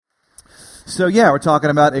So we're talking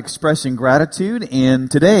about expressing gratitude, and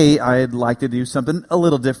today I'd like to do something a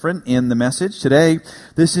little different in the message. Today,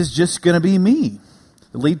 this is just going to be me,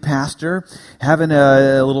 the lead pastor, having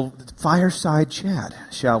a little fireside chat,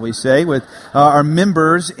 shall we say, with our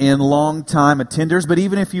members and longtime attenders. But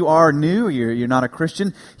even if you are new, you're not a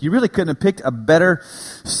Christian, you really couldn't have picked a better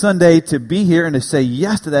Sunday to be here and to say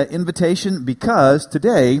yes to that invitation, because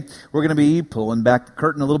today we're going to be pulling back the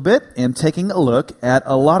curtain a little bit and taking a look at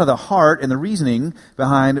a lot of the heart and the reasoning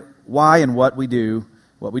behind why and what we do.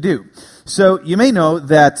 So you may know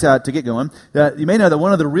that, to get going, you may know that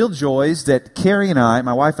one of the real joys that Carrie and I,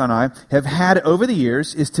 my wife and I, have had over the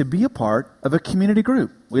years is to be a part of a community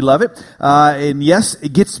group. We love it. And yes,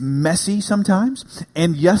 it gets messy sometimes.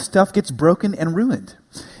 And yes, stuff gets broken and ruined.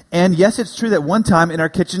 And yes, it's true that one time in our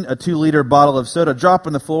kitchen, a 2-liter bottle of soda dropped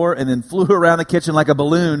on the floor and then flew around the kitchen like a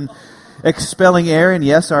balloon, expelling air. And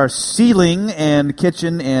yes, our ceiling and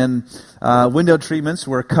kitchen and window treatments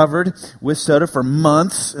were covered with soda for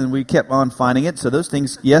months, and we kept on finding it. So those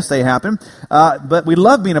things, yes, they happen. But we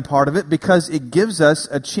love being a part of it because it gives us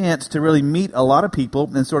a chance to really meet a lot of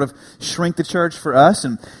people and sort of shrink the church for us.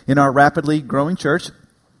 And in our rapidly growing church,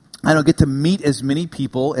 I don't get to meet as many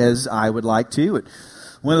people as I would like to.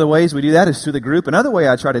 One of the ways we do that is through the group. Another way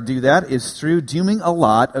I try to do that is through doing a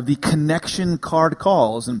lot of the connection card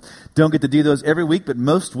calls. And don't get to do those every week, but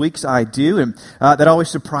most weeks I do. And that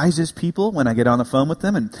always surprises people when I get on the phone with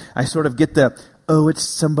them. And I sort of get the, it's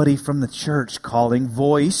somebody from the church calling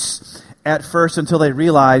voice at first, until they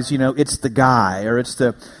realize, it's the guy or it's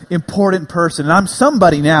the important person. And I'm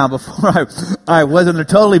somebody now. Before I wasn't. They're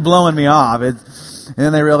totally blowing me off. And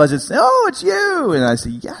then they realize it's you. And I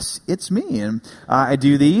say, yes, it's me. And I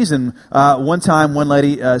do these. And one time, one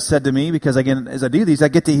lady said to me, because again, as I do these, I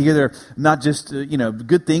get to hear their not just,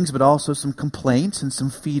 good things, but also some complaints and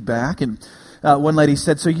some feedback. And one lady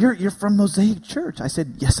said, so you're from Mosaic Church? I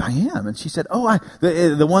said, yes, I am. And she said,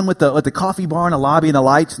 the one with the coffee bar and the lobby and the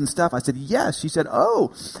lights and stuff. I said, yes. She said,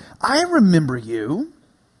 I remember you.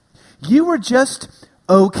 You were just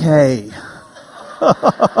okay.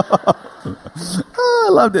 I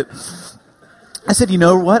loved it. I said, you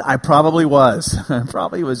know what? I probably was. I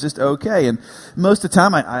probably was just okay. And most of the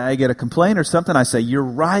time I get a complaint or something. I say, you're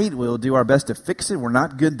right. We'll do our best to fix it. We're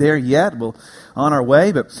not good there yet. We're on our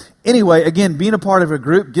way. But anyway, again, being a part of a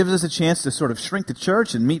group gives us a chance to sort of shrink the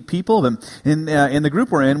church and meet people. And in the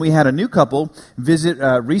group we're in, we had a new couple visit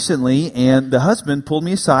recently, and the husband pulled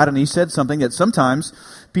me aside and he said something that sometimes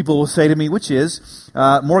people will say to me, which is,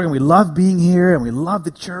 Morgan, we love being here and we love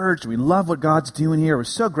the church. We love what God's doing here. We're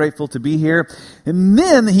so grateful to be here. And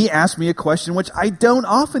then he asked me a question which I don't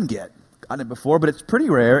often get. Gotten it before, but it's pretty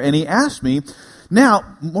rare. And he asked me,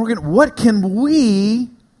 now, Morgan, what can we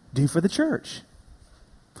do for the church?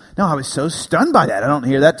 Now, I was so stunned by that. I don't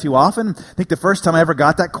hear that too often. I think the first time I ever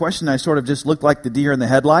got that question, I sort of just looked like the deer in the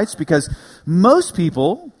headlights, because most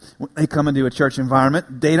people, when they come into a church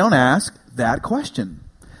environment, they don't ask that question.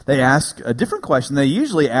 They ask a different question. They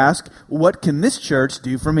usually ask, what can this church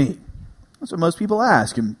do for me? That's what most people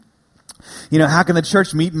ask. And, how can the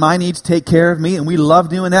church meet my needs, take care of me? And we love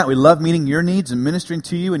doing that. We love meeting your needs and ministering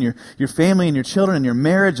to you and your family and your children and your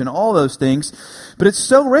marriage and all those things. But it's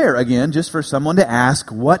so rare, again, just for someone to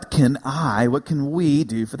ask, what can we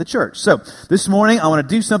do for the church? So this morning, I want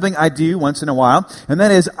to do something I do once in a while, and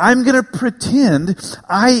that is I'm going to pretend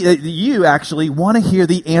you actually want to hear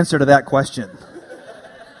the answer to that question.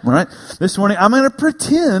 All right? This morning, I'm going to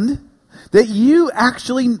pretend that you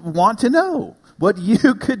actually want to know what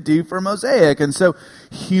you could do for Mosaic. And so,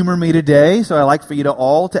 humor me today. So I like for you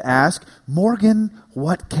all to ask, Morgan,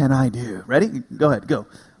 what can I do? Ready? Go ahead. Go.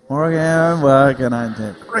 Morgan, what can I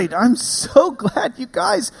do? Great. I'm so glad you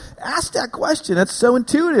guys asked that question. That's so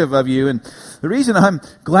intuitive of you. And the reason I'm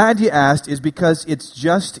glad you asked is because it's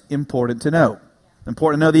just important to know.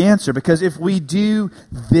 Important to know the answer. Because if we do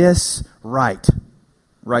this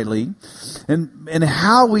rightly, and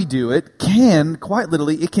how we do it can, quite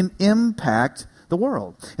literally, it can impact the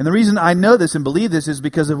world. And the reason I know this and believe this is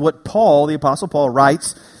because of what Paul, the Apostle Paul,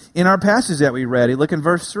 writes in our passage that we read. Look in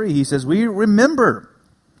verse 3. He says, we remember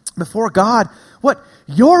before God, what?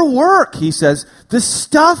 Your work, he says, the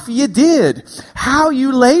stuff you did, how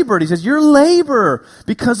you labored. He says, your labor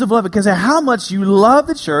because of love, because of how much you love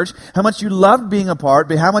the church, how much you loved being a part,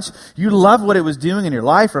 but how much you loved what it was doing in your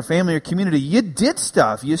life or family or community. You did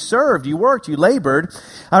stuff. You served. You worked. You labored.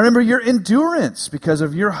 I remember your endurance because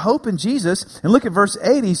of your hope in Jesus. And look at verse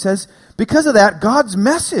 8. He says, because of that, God's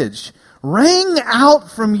message rang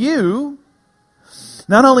out from you,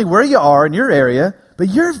 not only where you are in your area, but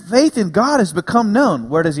your faith in God has become known.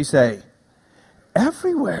 Where does he say?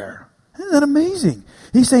 Everywhere. Isn't that amazing?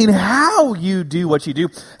 He's saying how you do what you do,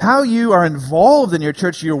 how you are involved in your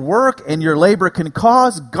church, your work and your labor can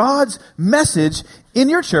cause God's message in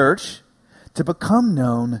your church to become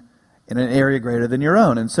known in an area greater than your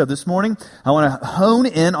own. And so this morning, I want to hone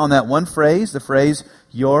in on that one phrase, the phrase,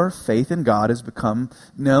 your faith in God has become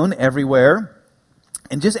known everywhere,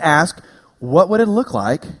 and just ask, what would it look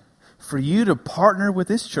like for you to partner with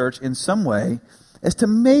this church in some way as to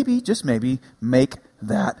maybe, just maybe, make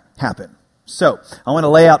that happen? So, I want to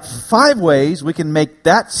lay out 5 ways we can make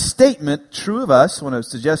that statement true of us. I want to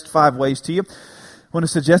suggest 5 ways to you. I want to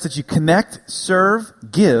suggest that you connect, serve,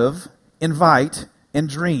 give, invite, and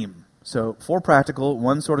dream. So 4 practical,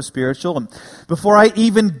 1 sort of spiritual. And before I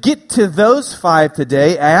even get to those 5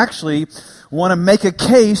 today, I actually want to make a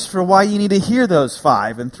case for why you need to hear those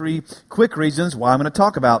 5, and 3 quick reasons why I'm going to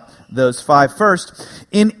talk about those 5 first.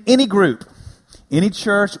 In any group, any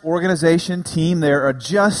church, organization, team, there are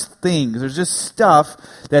just things, there's just stuff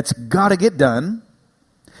that's got to get done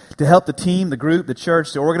to help the team, the group, the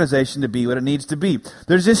church, the organization to be what it needs to be.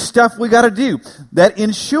 There's just stuff we got to do that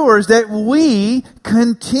ensures that we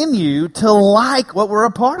continue to like what we're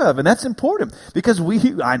a part of. And that's important because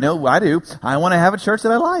I know I do. I want to have a church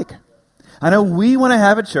that I like. I know we want to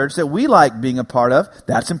have a church that we like being a part of.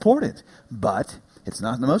 That's important. But it's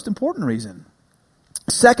not the most important reason.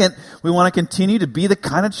 Second, we want to continue to be the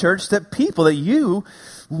kind of church that you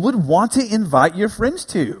would want to invite your friends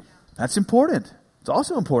to. That's important. It's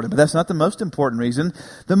also important, but that's not the most important reason.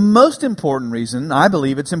 The most important reason, I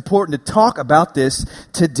believe it's important to talk about this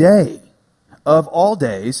today, of all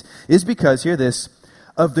days, is because, hear this,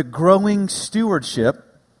 of the growing stewardship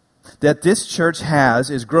that this church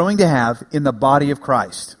is growing to have in the body of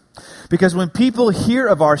Christ. Because when people hear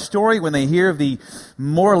of our story, when they hear of the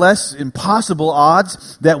more or less impossible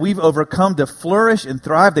odds that we've overcome to flourish and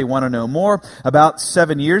thrive, they want to know more. About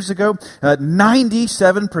 7 years ago,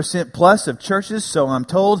 97% plus of churches, so I'm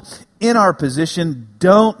told, in our position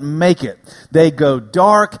don't make it. They go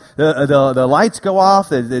dark, the lights go off,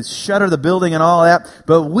 they shutter the building and all that.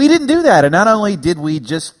 But we didn't do that. And not only did we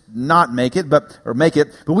just not make it, but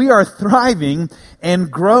we are thriving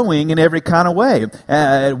and growing in every kind of way.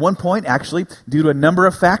 At one point, actually, due to a number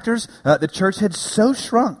of factors, the church had so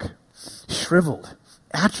shrunk, shriveled,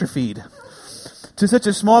 atrophied, to such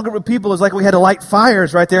a small group of people, it's like we had to light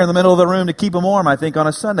fires right there in the middle of the room to keep them warm, I think, on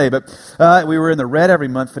a Sunday. But we were in the red every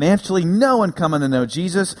month financially. No one coming to know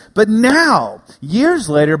Jesus. But now, years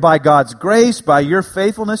later, by God's grace, by your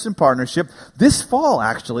faithfulness and partnership, this fall,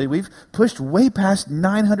 actually, we've pushed way past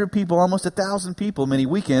 900 people, almost 1,000 people, many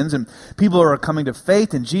weekends. And people are coming to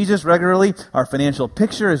faith in Jesus regularly. Our financial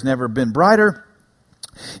picture has never been brighter.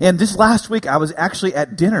 And this last week, I was actually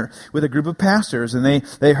at dinner with a group of pastors, and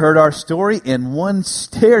they heard our story, and one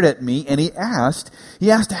stared at me, and he asked,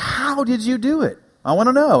 how did you do it? I want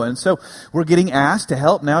to know. And so we're getting asked to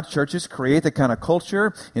help now churches create the kind of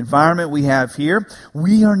culture, environment we have here.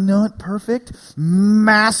 We are not perfect.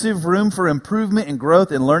 Massive room for improvement and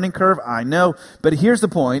growth and learning curve, I know. But here's the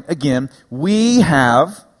point. Again, we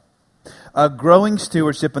have a growing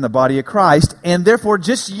stewardship in the body of Christ, and therefore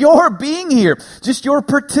just your being here, just your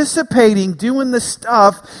participating, doing the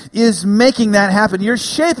stuff is making that happen. You're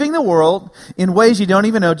shaping the world in ways you don't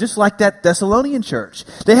even know, just like that Thessalonian church.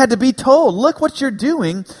 They had to be told, look, what you're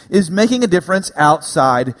doing is making a difference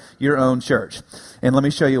outside your own church. And let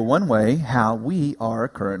me show you one way how we are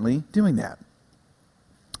currently doing that.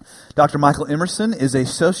 Dr. Michael Emerson is a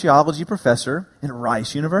sociology professor at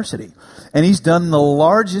Rice University, and he's done the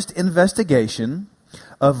largest investigation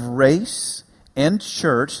of race and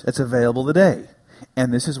church that's available today.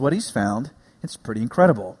 And this is what he's found. It's pretty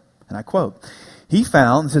incredible. And I quote, he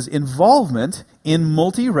found, it says, involvement in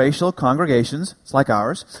multiracial congregations, it's like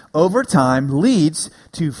ours, over time leads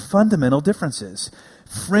to fundamental differences.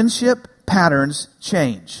 Friendship patterns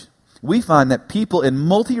change. We find that people in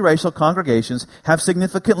multiracial congregations have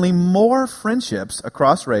significantly more friendships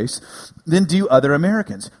across race than do other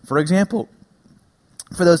Americans. For example,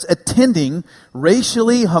 for those attending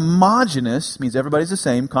racially homogenous, means everybody's the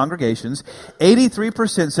same, congregations,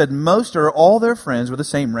 83% said most or all their friends were the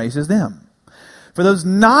same race as them. For those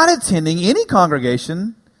not attending any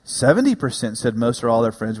congregation, 70% said most or all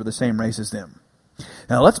their friends were the same race as them.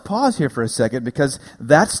 Now let's pause here for a second because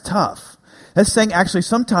that's tough. That's saying actually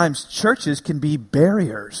sometimes churches can be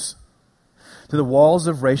barriers to the walls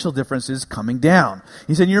of racial differences coming down.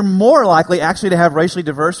 He said you're more likely actually to have racially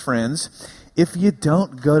diverse friends if you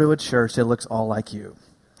don't go to a church that looks all like you.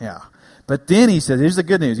 Yeah. But then he says, here's the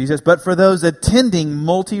good news. He says, but for those attending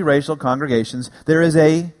multiracial congregations, there is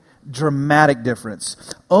a dramatic difference.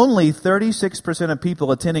 Only 36% of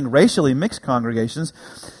people attending racially mixed congregations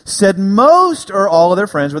said most or all of their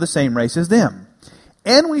friends were the same race as them.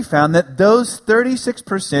 And we found that those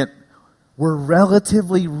 36% were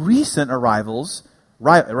relatively recent arrivals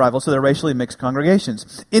to their racially mixed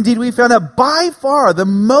congregations. Indeed, we found that by far the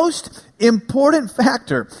most important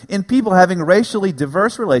factor in people having racially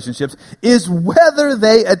diverse relationships is whether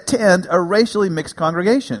they attend a racially mixed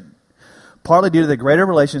congregation. Partly due to the greater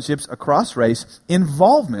relationships across race,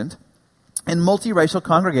 involvement in multiracial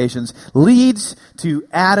congregations leads to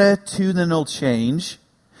attitudinal change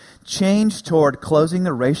toward closing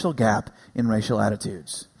the racial gap in racial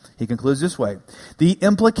attitudes. He concludes this way: the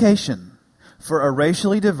implication for a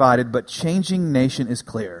racially divided but changing nation is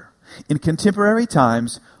clear. In contemporary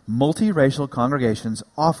times, multiracial congregations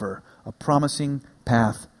offer a promising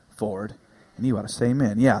path forward. And you ought to say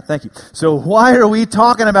amen. Yeah, thank you. So why are we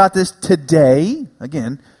talking about this today?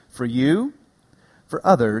 Again, for you, for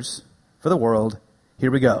others, for the world.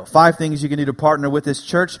 Here we go. 5 things you can do to partner with this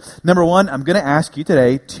church. Number 1, I'm going to ask you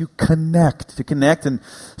today to connect, and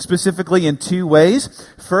specifically in 2 ways.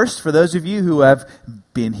 First, for those of you who have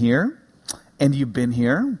been here, and you've been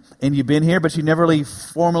here, but you never really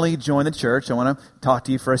formally joined the church, I want to talk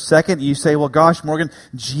to you for a second. You say, well, gosh, Morgan,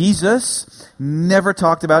 Jesus never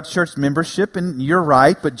talked about church membership, and you're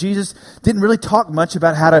right, but Jesus didn't really talk much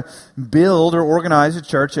about how to build or organize a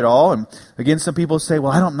church at all. And again, some people say,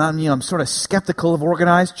 well, I'm sort of skeptical of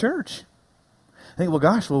organized church. I think, well,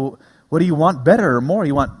 gosh, what do you want better or more? Do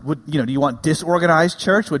you want disorganized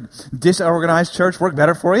church? Would disorganized church work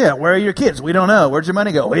better for you? Where are your kids? We don't know. Where'd your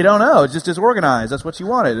money go? We don't know. It's just disorganized. That's what you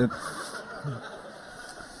wanted.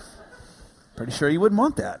 Pretty sure you wouldn't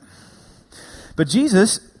want that. But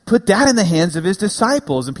Jesus put that in the hands of his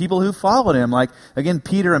disciples and people who followed him. Like, again,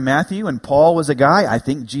 Peter and Matthew, and Paul was a guy I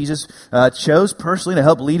think Jesus chose personally to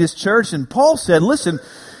help lead his church. And Paul said, listen,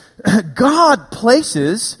 God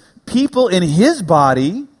places people in his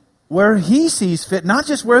body where he sees fit, not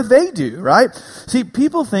just where they do, right? See,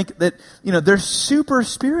 people think that, they're super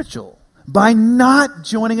spiritual by not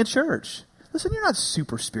joining a church. Listen, you're not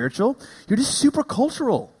super spiritual. You're just super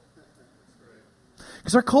cultural.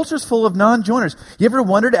 Because our culture is full of non-joiners. You ever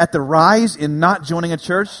wondered at the rise in not joining a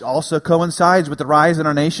church also coincides with the rise in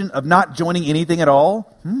our nation of not joining anything at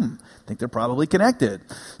all? I think they're probably connected.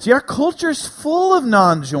 See, our culture is full of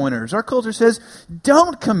non-joiners. Our culture says,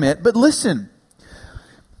 don't commit, but listen.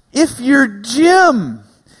 If your gym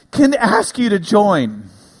can ask you to join,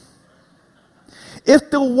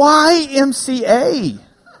 if the YMCA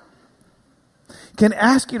can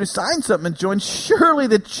ask you to sign something and join, surely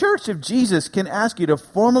the Church of Jesus can ask you to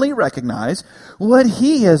formally recognize what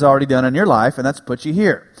he has already done in your life, and that's put you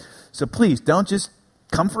here. So please, don't just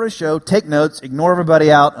come for a show, take notes, ignore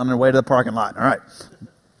everybody out on their way to the parking lot. All right.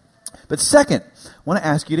 But second, I want to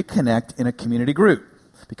ask you to connect in a community group.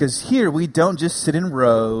 Because here we don't just sit in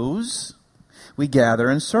rows, we gather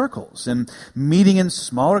in circles and meeting in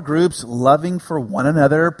smaller groups, loving for one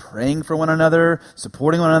another, praying for one another,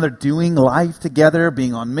 supporting one another, doing life together,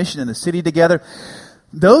 being on mission in the city together.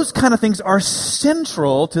 Those kind of things are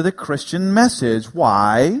central to the Christian message.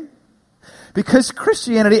 Why? Because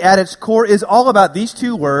Christianity at its core is all about these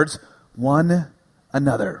 2 words, one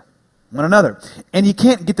another. One another. And you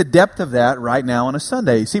can't get the depth of that right now on a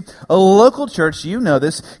Sunday. See, a local church, you know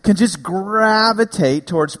this, can just gravitate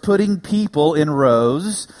towards putting people in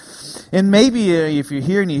rows. And maybe if you're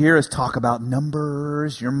here and you hear us talk about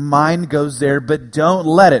numbers, your mind goes there, but don't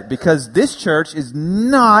let it. Because this church is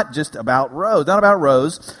not just about rows,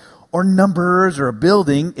 or numbers or a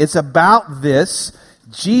building. It's about this.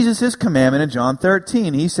 Jesus' commandment in John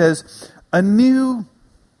 13. He says, a new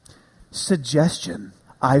suggestion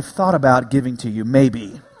I've thought about giving to you,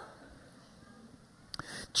 maybe.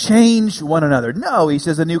 Change one another. No, he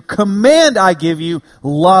says, a new command I give you,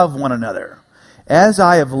 love one another. As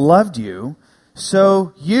I have loved you,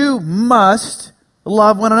 so you must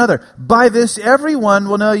love one another. By this, everyone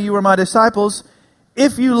will know you are my disciples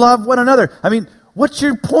if you love one another. I mean, what's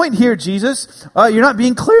your point here, Jesus? You're not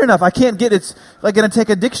being clear enough. I can't get it's like going to take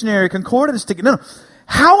a dictionary, concordance, stick it. No.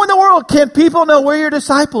 How in the world can people know we're your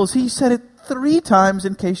disciples? He said it 3 times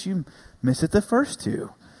in case you miss it the first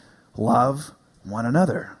 2. Love one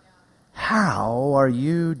another. How are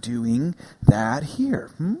you doing that here?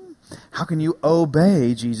 How can you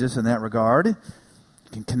obey Jesus in that regard? You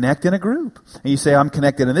can connect in a group. And you say, I'm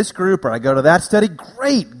connected in this group, or I go to that study.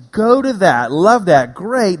 Great. Go to that. Love that.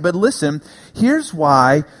 Great. But listen, here's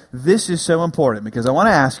why this is so important. Because I want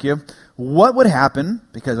to ask you, what would happen,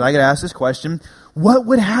 because I get asked this question, what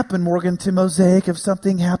would happen, Morgan, to Mosaic if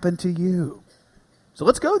something happened to you? So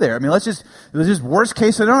let's go there. I mean, let's just worst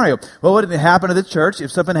case scenario. What would happen to the church if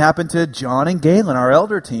something happened to John and Galen, our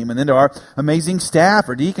elder team, and then to our amazing staff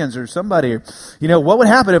or deacons or somebody? What would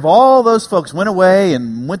happen if all those folks went away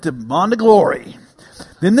and went on to glory?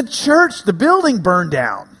 Then the church, the building burned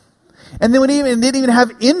down. And then didn't even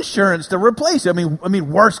have insurance to replace it. I mean,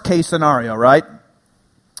 worst case scenario, right?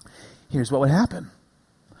 Here's what would happen.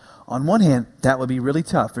 On one hand, that would be really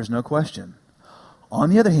tough. There's no question. On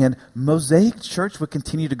the other hand, Mosaic Church would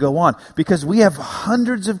continue to go on because we have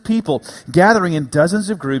hundreds of people gathering in dozens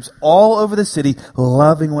of groups all over the city,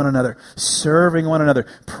 loving one another, serving one another,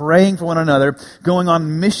 praying for one another, going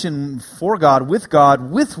on mission for God,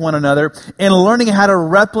 with one another, and learning how to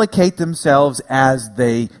replicate themselves as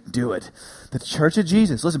they do it. The Church of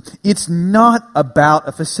Jesus, listen, it's not about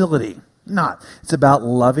a facility. It's about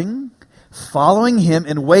loving, following Him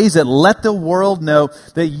in ways that let the world know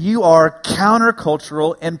that you are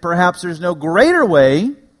countercultural, and perhaps there's no greater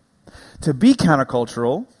way to be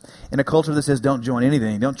countercultural in a culture that says don't join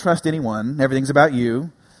anything, don't trust anyone, everything's about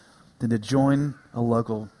you, than to join a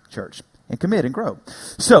local church and commit and grow.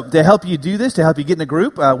 So to help you do this, to help you get in a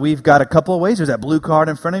group, we've got a couple of ways. There's that blue card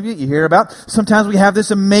in front of you hear about. Sometimes we have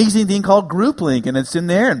this amazing thing called Group Link, and it's in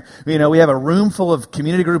there. And, we have a room full of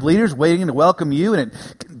community group leaders waiting to welcome you, and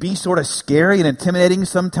it can be sort of scary and intimidating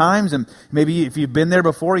sometimes. And maybe if you've been there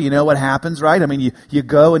before, you know what happens, right? I mean, you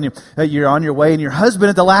go and you're on your way, and your husband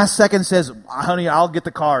at the last second says, honey, I'll get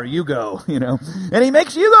the car, you go, And he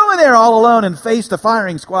makes you go in there all alone and face the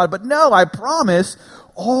firing squad. But no, I promise,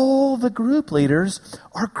 all the group leaders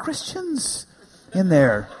are Christians in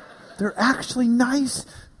there. They're actually nice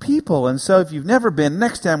people. And so if you've never been,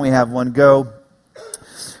 next time we have one, go.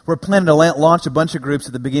 We're planning to launch a bunch of groups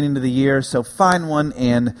at the beginning of the year, so find one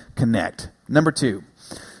and connect. Number 2,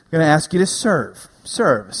 I'm going to ask you to serve.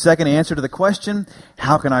 Serve. Second answer to the question,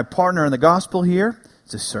 how can I partner in the gospel here?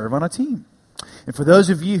 Is to serve on a team. And for those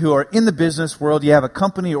of you who are in the business world, you have a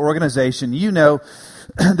company or organization, you know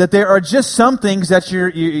that there are just some things that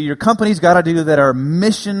your company's got to do that are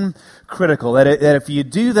mission critical. That if you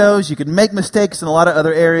do those, you can make mistakes in a lot of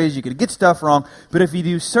other areas. You can get stuff wrong. But if you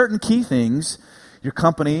do certain key things, your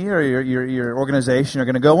company or your organization are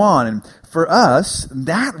going to go on. And for us,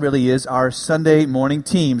 that really is our Sunday morning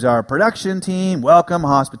teams, our production team, welcome,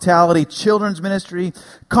 hospitality, children's ministry,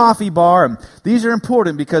 coffee bar. And these are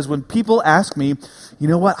important because when people ask me, you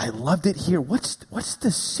know what, I loved it here. What's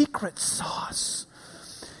the secret sauce?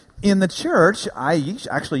 In the church, I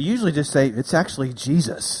usually just say, it's actually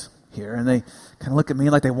Jesus here. And they kind of look at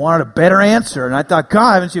me like they wanted a better answer. And I thought,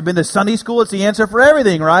 God, haven't you been to Sunday school? It's the answer for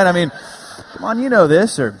everything, right? I mean, come on, you know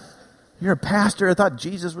this. Or you're a pastor. I thought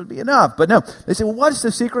Jesus would be enough. But no, they say, well, what's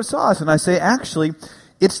the secret sauce? And I say, actually,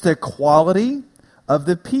 it's the quality of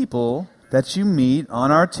the people that you meet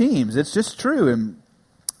on our teams. It's just true. And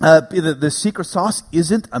the secret sauce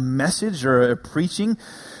isn't a message or a preaching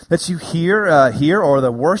that you hear here, or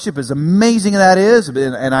the worship, as amazing that is.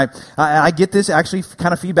 And I get this actually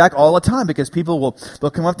kind of feedback all the time because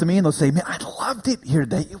they'll come up to me and they'll say, man, I loved it here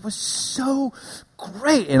today. It was so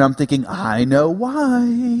great. And I'm thinking, I know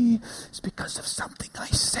why. It's because of something I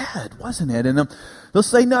said, wasn't it? And they'll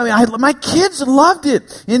say, no, my kids loved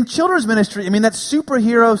it in children's ministry. I mean, that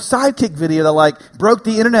superhero sidekick video that broke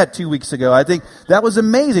the internet 2 weeks ago. I think that was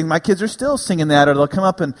amazing. My kids are still singing that, or they'll come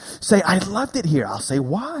up and say, I loved it here. I'll say,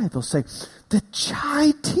 why? They'll say, the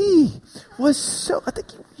chai tea was so, I think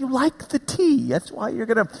you like the tea. That's why you're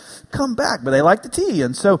going to come back. But they like the tea.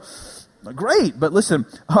 And so, great. But listen,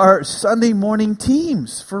 our Sunday morning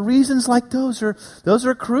teams, for reasons like those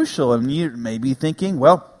are crucial. And you may be thinking,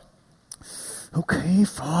 well, okay,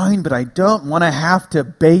 fine, but I don't want to have to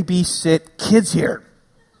babysit kids here.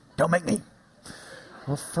 Don't make me.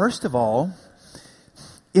 Well, first of all,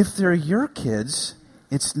 if they're your kids,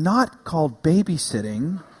 it's not called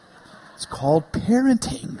babysitting. It's called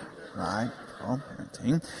parenting, right? It's called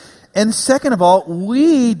parenting. And second of all,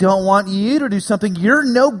 we don't want you to do something you're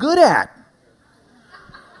no good at.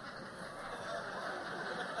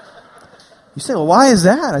 You say, well, why is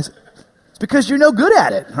that? I say, it's because you're no good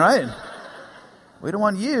at it, right? We don't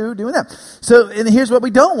want you doing that. So, and here's what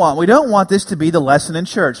we don't want. We don't want this to be the lesson in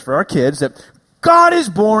church for our kids that God is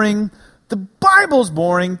boring, the Bible's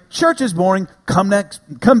boring, church is boring, come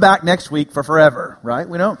back next week for forever, right?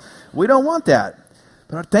 We don't want that.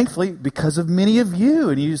 But thankfully, because of many of you,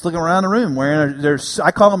 and you just look around the room wearing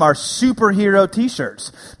I call them our superhero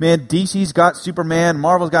t-shirts. Man, DC's got Superman,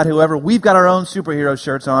 Marvel's got whoever. We've got our own superhero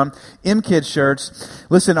shirts on, M-Kids shirts.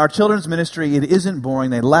 Listen, our children's ministry, it isn't boring.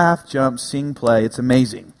 They laugh, jump, sing, play. It's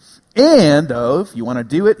amazing. And though, if you want to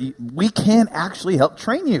do it, we can actually help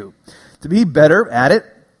train you to be better at it.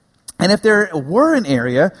 And if there were an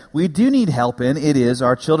area we do need help in, it is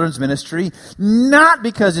our children's ministry, not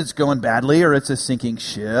because it's going badly or it's a sinking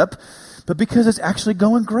ship, but because it's actually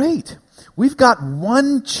going great. We've got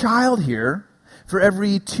one child here for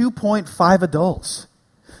every 2.5 adults.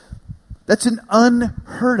 That's an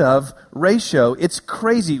unheard of ratio. It's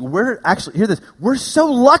crazy. Hear this, we're so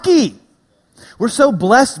lucky. We're so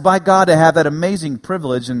blessed by God to have that amazing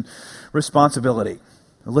privilege and responsibility.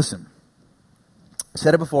 Now listen. I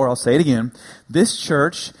said it before, I'll say it again. This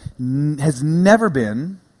church has never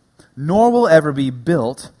been, nor will ever be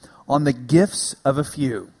built on the gifts of a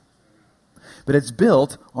few. But it's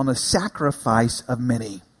built on the sacrifice of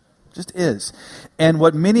many. It just is. And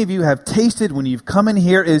what many of you have tasted when you've come in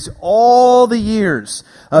here is all the years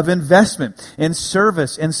of investment and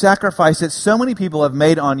service and sacrifice that so many people have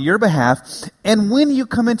made on your behalf. And when you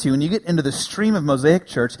get into the stream of Mosaic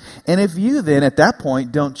Church, and if you then at that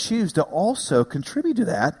point don't choose to also contribute to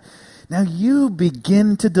that, now you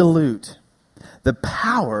begin to dilute the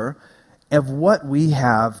power of what we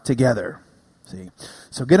have together. See?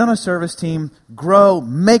 So get on a service team, grow,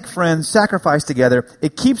 make friends, sacrifice together.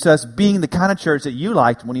 It keeps us being the kind of church that you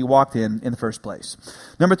liked when you walked in the first place.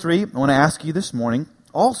 Number 3, I want to ask you this morning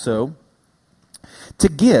also to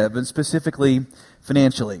give, and specifically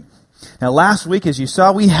financially. Now, last week, as you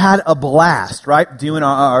saw, we had a blast, right, doing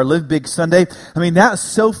our Live Big Sunday. I mean, that was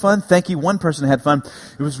so fun. Thank you. One person had fun.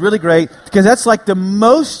 It was really great because that's like the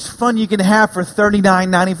most fun you can have for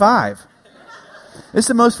 $39.95. It's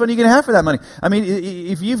the most fun you can have for that money. I mean,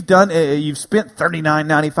 if you've spent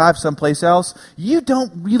 $39.95 someplace else, you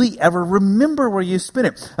don't really ever remember where you spent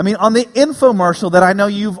it. I mean, on the infomercial that I know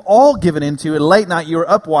you've all given into at late night, you were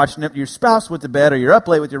up watching it, your spouse went to bed, or you're up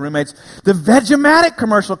late with your roommates, the Vegematic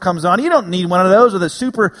commercial comes on. You don't need one of those, or the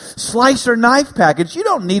super slicer knife package. You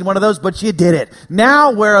don't need one of those, but you did it.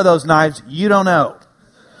 Now, where are those knives? You don't know.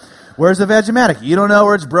 Where's the Vegematic? You don't know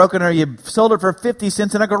where it's broken, or you sold it for 50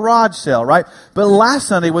 cents in a garage sale, right? But last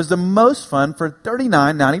Sunday was the most fun for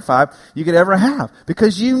 $39.95 you could ever have,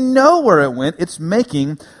 because you know where it went. It's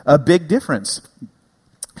making a big difference.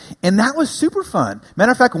 And that was super fun.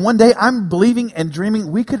 Matter of fact, one day I'm believing and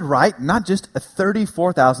dreaming we could write not just a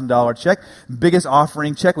 $34,000 check, biggest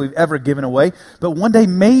offering check we've ever given away, but one day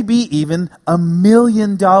maybe even $1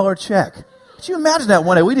 million check. Could you imagine that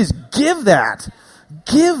one day? We just give that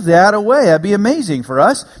away. That'd be amazing for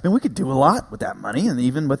us. I mean, we could do a lot with that money, and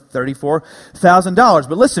even with $34,000.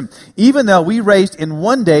 But listen, even though we raised in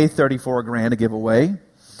one day $34,000 to give away,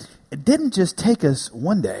 it didn't just take us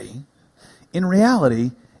one day. In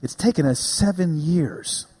reality, it's taken us 7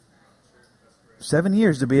 years. 7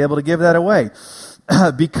 years to be able to give that away.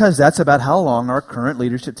 Because that's about how long our current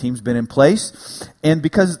leadership team's been in place. And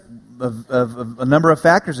because of a number of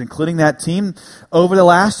factors, including that team, over the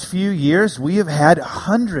last few years, we have had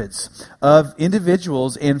hundreds of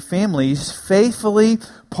individuals and families faithfully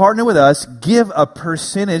partner with us, give a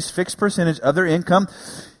fixed percentage of their income,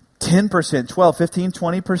 10%, 12, 15,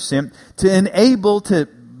 20%, to enable to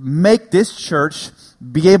make this church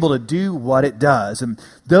be able to do what it does. And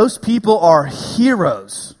those people are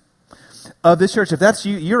heroes of this church. If that's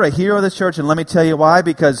you, you're a hero of this church, and let me tell you why.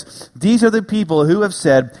 Because these are the people who have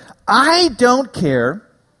said, I don't care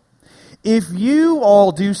if you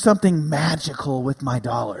all do something magical with my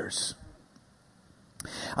dollars.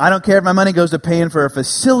 I don't care if my money goes to paying for a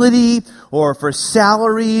facility, or for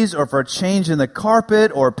salaries, or for changing the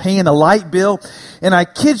carpet, or paying the light bill. And I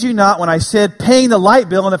kid you not, when I said paying the light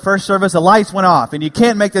bill in the first service, the lights went off. And you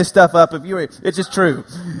can't make this stuff up. It's just true.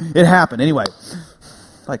 It happened. Anyway,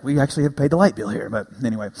 like we actually have paid the light bill here. But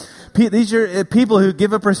anyway, these are people who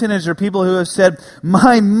give a percentage, or people who have said,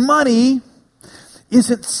 my money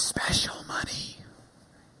isn't special money.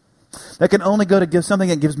 That can only go to give something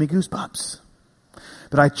that gives me goosebumps.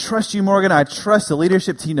 But I trust you, Morgan. I trust the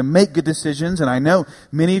leadership team to make good decisions. And I know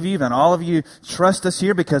many of you, and all of you, trust us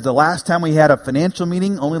here, because the last time we had a financial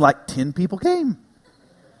meeting, only like 10 people came.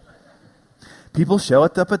 People show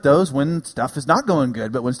up at those when stuff is not going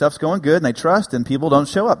good. But when stuff's going good and they trust, and people don't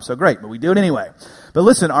show up. So great, but we do it anyway. But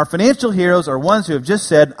listen, our financial heroes are ones who have just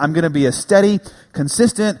said, I'm going to be a steady,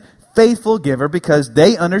 consistent, faithful giver, because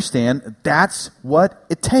they understand that's what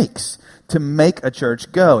it takes to make a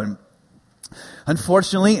church go. And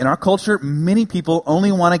unfortunately, in our culture, many people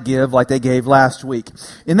only want to give like they gave last week.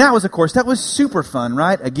 And that was super fun,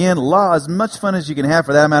 right? Again, as much fun as you can have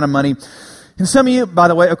for that amount of money. And some of you, by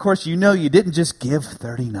the way, of course, you know you didn't just give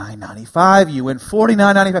 $39.95. You went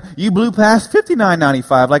 $49.95. You blew past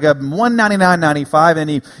 $59.95, like a $199.95.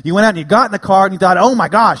 And you went out and you got in the car and you thought, oh my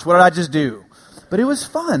gosh, what did I just do? But it was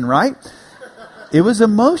fun, right? It was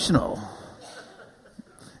emotional.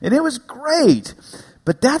 And it was great.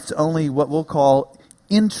 But that's only what we'll call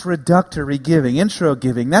introductory giving, intro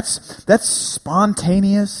giving. That's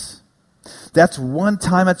spontaneous. That's one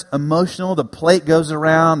time. It's emotional. The plate goes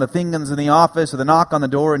around, the thing comes in the office, or the knock on the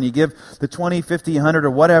door, and you give the 20, 50, 100,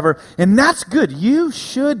 or whatever. And that's good. You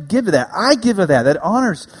should give to that. I give to that. That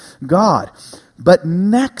honors God. But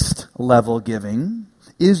next level giving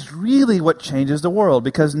is really what changes the world,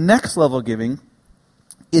 because next level giving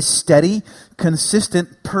is steady,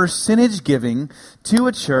 consistent percentage giving to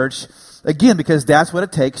a church, again, because that's what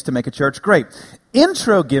it takes to make a church great.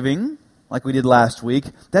 Intro giving, like we did last week,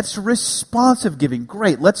 that's responsive giving.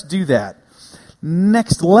 Great, let's do that.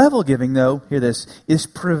 Next level giving, though, hear this, is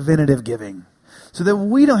preventative giving, so that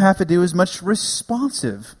we don't have to do as much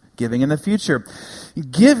responsive giving in the future.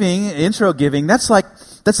 Giving, intro giving, that's like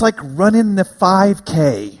running the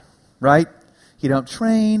 5K, right? You don't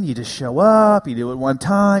train, you just show up, you do it one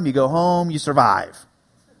time, you go home, you survive,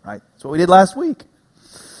 right? That's what we did last week.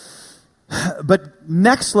 But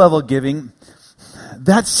next level giving,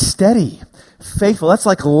 that's steady, faithful. That's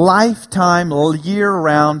like lifetime,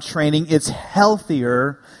 year-round training. It's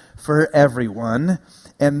healthier for everyone.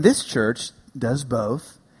 And this church does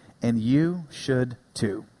both, and you should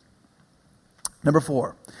too. Number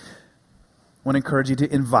 4. I want to encourage you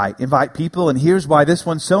to invite people, and here's why this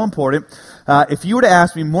one's so important. If you were to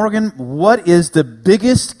ask me, Morgan, what is the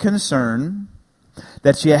biggest concern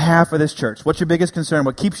that you have for this church? What's your biggest concern?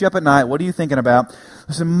 What keeps you up at night? What are you thinking about?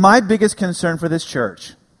 Listen, my biggest concern for this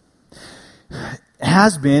church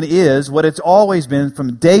is what it's always been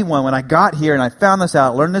from day one. When I got here and I found this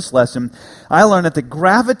out, learned this lesson, I learned that the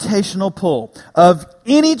gravitational pull of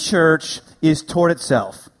any church is toward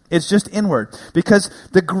itself. It's just inward. Because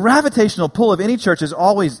the gravitational pull of any church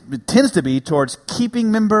tends to be towards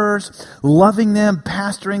keeping members, loving them,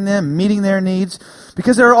 pastoring them, meeting their needs.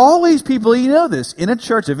 Because there are always people, you know this, in a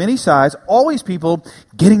church of any size, always people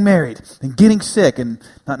getting married and getting sick. And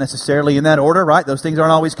not necessarily in that order, right? Those things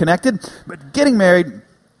aren't always connected. But getting married,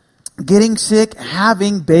 getting sick,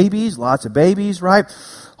 having babies, lots of babies, right?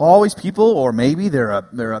 Always people, or maybe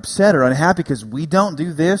they're upset or unhappy because we don't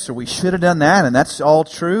do this or we should have done that, and that's all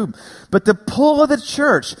true. But the pull of the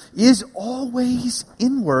church is always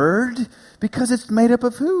inward, because it's made up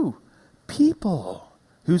of who? People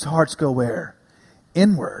whose hearts go where?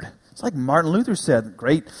 Inward. It's like Martin Luther said,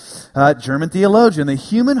 great German theologian, the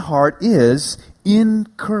human heart is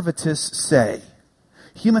incurvatus se.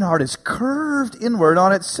 Human heart is curved inward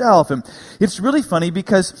on itself. And it's really funny,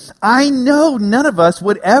 because I know none of us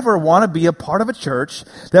would ever want to be a part of a church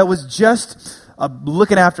that was just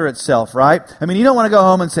looking after itself, right? I mean, you don't want to go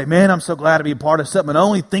home and say, man, I'm so glad to be a part of something that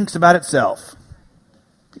only thinks about itself.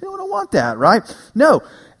 You don't want that, right? No.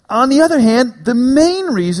 On the other hand, the main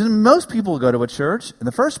reason most people go to a church in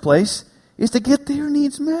the first place is to get their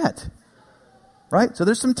needs met, right? So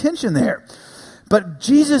there's some tension there. But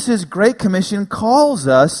Jesus' Great Commission calls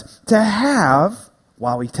us to have,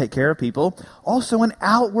 while we take care of people, also an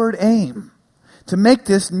outward aim, to make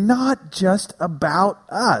this not just about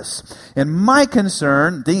us. And my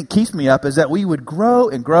concern, the thing that keeps me up, is that we would grow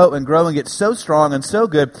and grow and grow and get so strong and so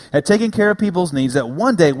good at taking care of people's needs that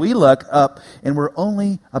one day we look up and we're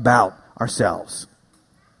only about ourselves.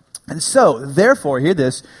 And so, therefore, hear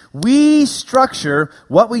this, we structure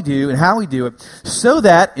what we do and how we do it so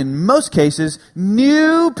that, in most cases,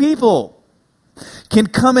 new people can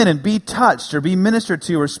come in and be touched or be ministered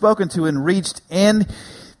to or spoken to and reached and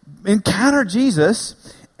encounter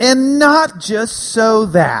Jesus, and not just so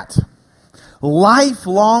that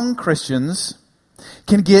lifelong Christians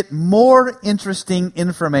can get more interesting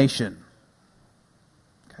information.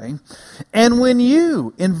 Okay? And when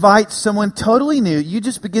you invite someone totally new, you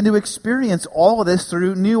just begin to experience all of this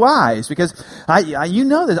through new eyes. Because you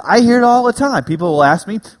know this, I hear it all the time. People will ask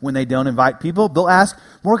me, when they don't invite people, they'll ask,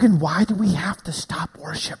 Morgan, why do we have to stop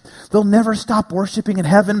worship? They'll never stop worshiping in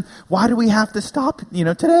heaven. Why do we have to stop,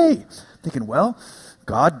 today? Thinking, well,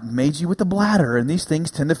 God made you with a bladder, and these things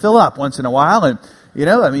tend to fill up once in a while. And,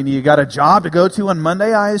 you got a job to go to on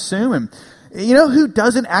Monday, I assume. And you know who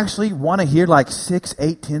doesn't actually want to hear like 6,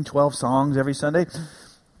 8, 10, 12 songs every Sunday?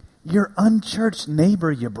 Your unchurched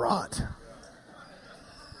neighbor you brought.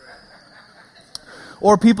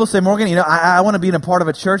 Or people say, Morgan, I want to be in a part of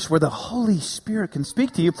a church where the Holy Spirit can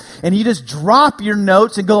speak to you, and you just drop your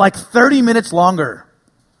notes and go like 30 minutes longer.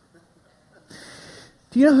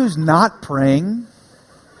 Do you know who's not praying?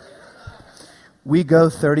 We go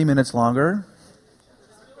 30 minutes longer.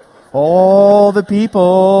 All the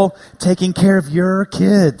people taking care of your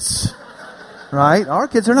kids. Right? Our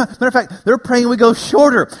kids are not. Matter of fact, they're praying we go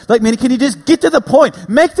shorter. Like, man, can you just get to the point?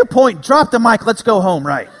 Make the point. Drop the mic. Let's go home,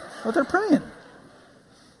 right? What they're praying.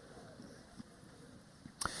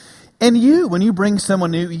 And you, when you bring someone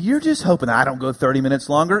new, you're just hoping that I don't go 30 minutes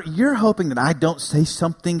longer. You're hoping that I don't say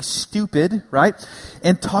something stupid, right?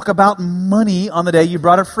 And talk about money on the day you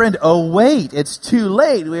brought a friend. Oh, wait, it's too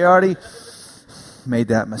late. We already made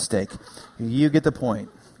that mistake. You get the point.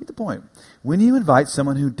 Get the point. When you invite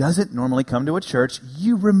someone who doesn't normally come to a church,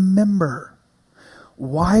 you remember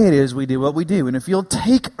why it is we do what we do. And if you'll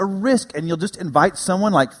take a risk and you'll just invite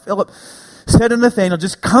someone like Philip said to Nathanael,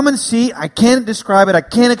 just come and see. I can't describe it. I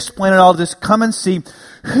can't explain it all. Just come and see.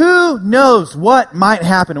 Who knows what might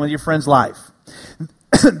happen with your friend's life?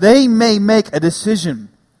 They may make a decision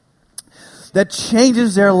that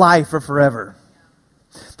changes their life for forever.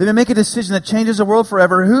 They may make a decision that changes the world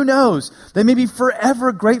forever. Who knows? They may be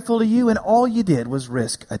forever grateful to you, and all you did was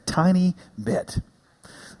risk a tiny bit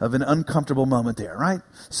of an uncomfortable moment there, right?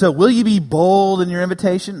 So will you be bold in your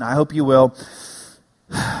invitation? I hope you will.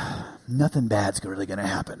 Nothing bad's really going to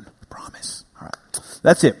happen. I promise. All right.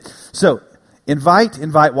 That's it. So, invite,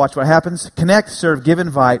 watch what happens. Connect, serve, give,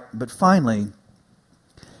 invite. But finally,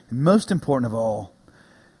 and most important of all, I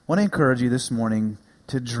want to encourage you this morning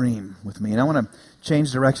to dream with me. And I want to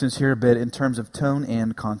change directions here a bit in terms of tone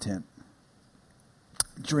and content.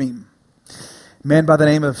 Dream. A man by the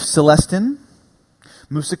name of Celestin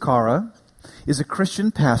Musakara is a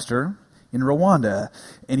Christian pastor in Rwanda.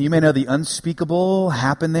 And you may know the unspeakable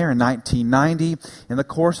happened there in 1990. In the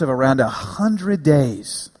course of around 100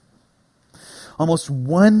 days, almost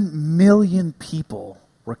 1 million people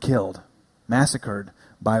were killed, massacred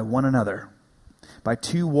by one another, by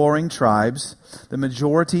two warring tribes, the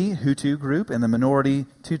majority Hutu group and the minority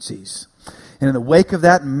Tutsis. And in the wake of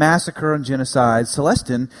that massacre and genocide,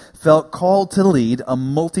 Celestin felt called to lead a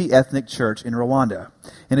multi-ethnic church in Rwanda.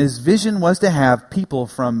 And his vision was to have people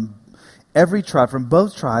from every tribe, from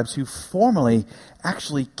both tribes, who formerly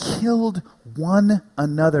actually killed one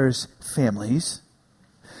another's families,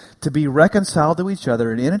 to be reconciled to each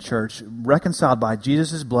other and in a church, reconciled by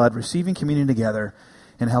Jesus' blood, receiving communion together,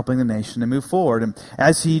 and helping the nation to move forward. And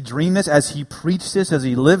as he dreamed this, as he preached this, as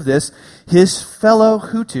he lived this, his fellow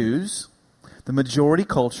Hutus, the majority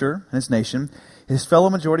culture in his nation, his fellow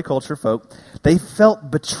majority culture folk, they felt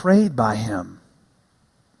betrayed by him,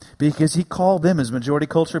 because he called them, as majority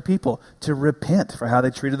culture people, to repent for how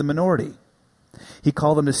they treated the minority. He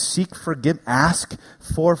called them to ask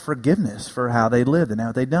for forgiveness for how they lived and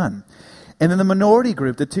how they'd done. And then the minority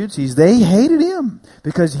group, the Tutsis, they hated him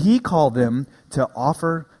because he called them to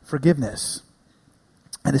offer forgiveness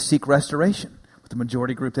and to seek restoration with the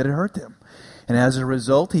majority group that had hurt them. And as a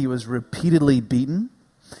result, he was repeatedly beaten.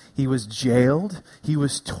 He was jailed. He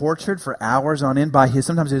was tortured for hours on end by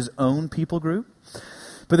sometimes his own people group.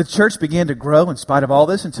 But the church began to grow in spite of all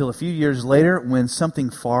this until a few years later, when something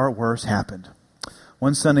far worse happened.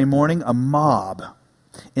 One Sunday morning, a mob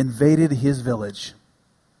invaded his village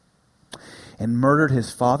and murdered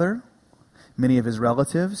his father, many of his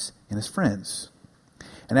relatives, and his friends.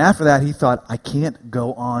 And after that, he thought, I can't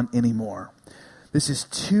go on anymore. This is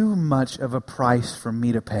too much of a price for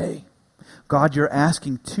me to pay. God, you're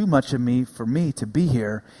asking too much of me for me to be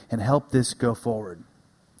here and help this go forward.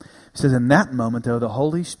 It says, in that moment, though, the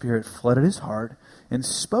Holy Spirit flooded his heart and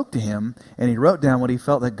spoke to him, and he wrote down what he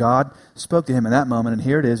felt that God spoke to him in that moment. And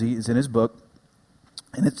here it is. It's in his book,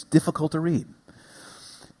 and it's difficult to read.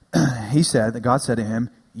 He said that God said to him,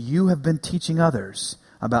 you have been teaching others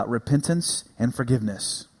about repentance and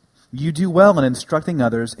forgiveness. You do well in instructing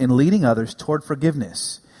others and leading others toward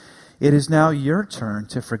forgiveness. It is now your turn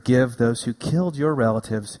to forgive those who killed your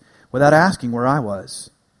relatives without asking where I was.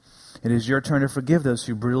 It is your turn to forgive those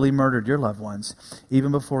who brutally murdered your loved ones,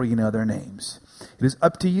 even before you know their names. It is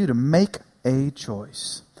up to you to make a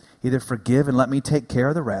choice. Either forgive and let me take care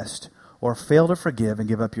of the rest, or fail to forgive and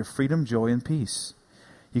give up your freedom, joy, and peace.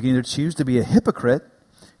 You can either choose to be a hypocrite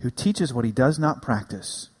who teaches what he does not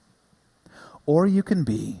practice, or you can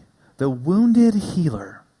be the wounded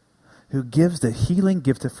healer who gives the healing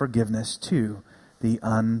gift of forgiveness to the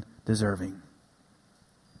undeserving.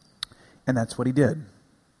 And that's what he did.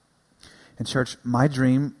 And church, my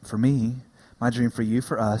dream for me, my dream for you,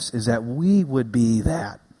 for us, is that we would be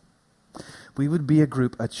that. We would be a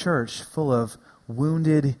group, a church full of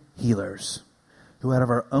wounded healers who out of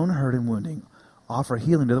our own hurt and wounding offer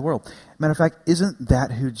healing to the world. Matter of fact, isn't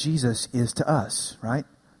that who Jesus is to us, right?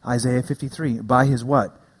 Isaiah 53, by his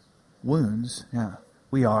what? Wounds,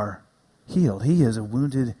 we are healed. He is a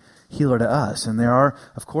wounded healer to us. And there are,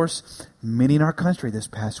 of course, many in our country this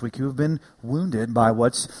past week who have been wounded by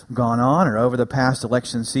what's gone on or over the past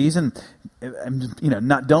election season.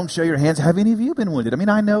 Don't show your hands. Have any of you been wounded? I mean,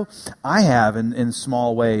 I know I have in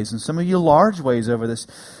small ways, and some of you large ways over this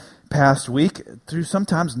past week through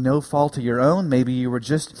sometimes no fault of your own. Maybe you were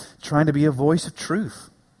just trying to be a voice of truth.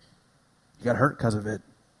 You got hurt because of it.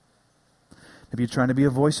 Maybe you're trying to be a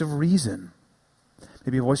voice of reason.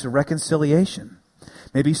 Maybe a voice of reconciliation.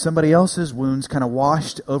 Maybe somebody else's wounds kind of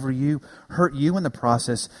washed over you, hurt you in the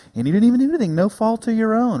process, and you didn't even do anything. No fault of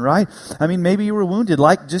your own, right? I mean, maybe you were wounded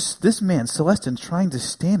like just this man, Celestin, trying to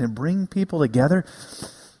stand and bring people together.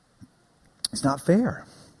 It's not fair,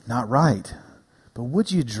 not right. But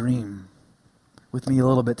would you dream with me a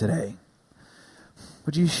little bit today?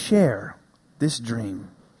 Would you share this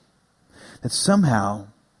dream that somehow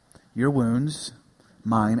your wounds,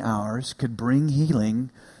 mine, ours, could bring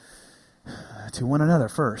healing to one another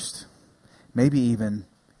first, maybe even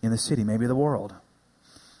in the city, maybe the world?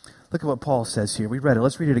 Look at what Paul says here. We read it.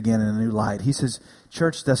 Let's read it again in a new light. He says,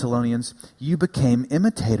 Church Thessalonians, you became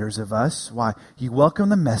imitators of us. Why? You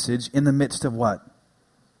welcomed the message in the midst of what?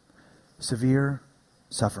 Severe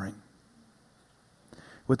suffering.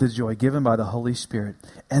 With the joy given by the Holy Spirit.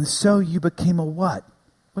 And so you became a what?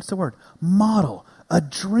 What's the word? Model. A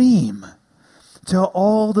dream to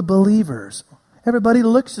all the believers. Everybody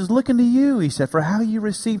is looking to you, he said, for how you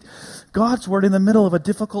received God's word in the middle of a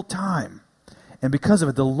difficult time. And because of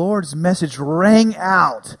it, the Lord's message rang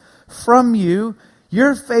out from you.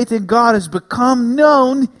 Your faith in God has become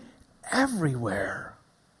known everywhere.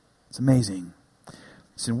 It's amazing.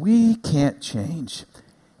 Listen, we can't change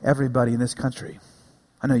everybody in this country.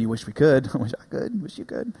 I know you wish we could. I wish I could. Wish you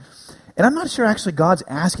could. And I'm not sure actually God's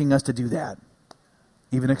asking us to do that.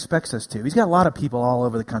 Even expects us to. He's got a lot of people all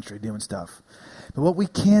over the country doing stuff. But what we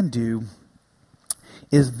can do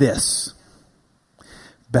is this.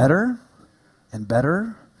 Better and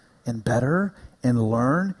better and better and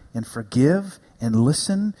learn and forgive and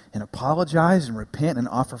listen and apologize and repent and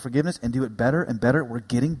offer forgiveness and do it better and better. We're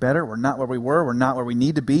getting better. We're not where we were. We're not where we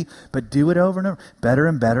need to be. But do it over and over. Better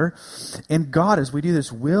and better. And God, as we do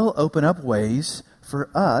this, will open up ways for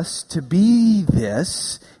us to be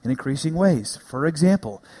this in increasing ways. For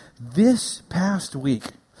example, this past week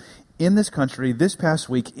in this country, this past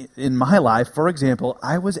week in my life, for example,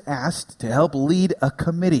 I was asked to help lead a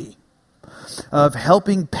committee of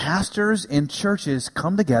helping pastors and churches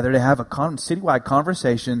come together to have a citywide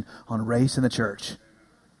conversation on race in the church.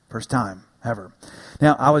 First time ever.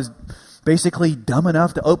 Now, I was basically dumb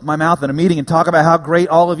enough to open my mouth in a meeting and talk about how great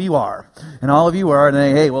all of you are. And all of you are, and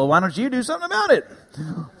they, hey, well, why don't you do something about it?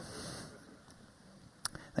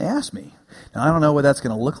 They asked me. Now, I don't know what that's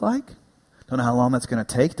going to look like. Don't know how long that's going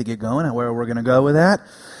to take to get going and where we're going to go with that.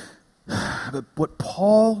 But what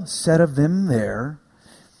Paul said of them there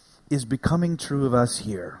is becoming true of us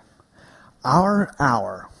here. Our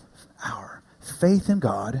faith in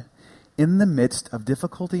God in the midst of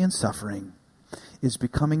difficulty and suffering is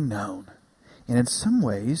becoming known. And in some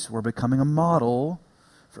ways, we're becoming a model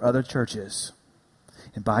for other churches.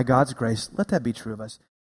 And by God's grace, let that be true of us.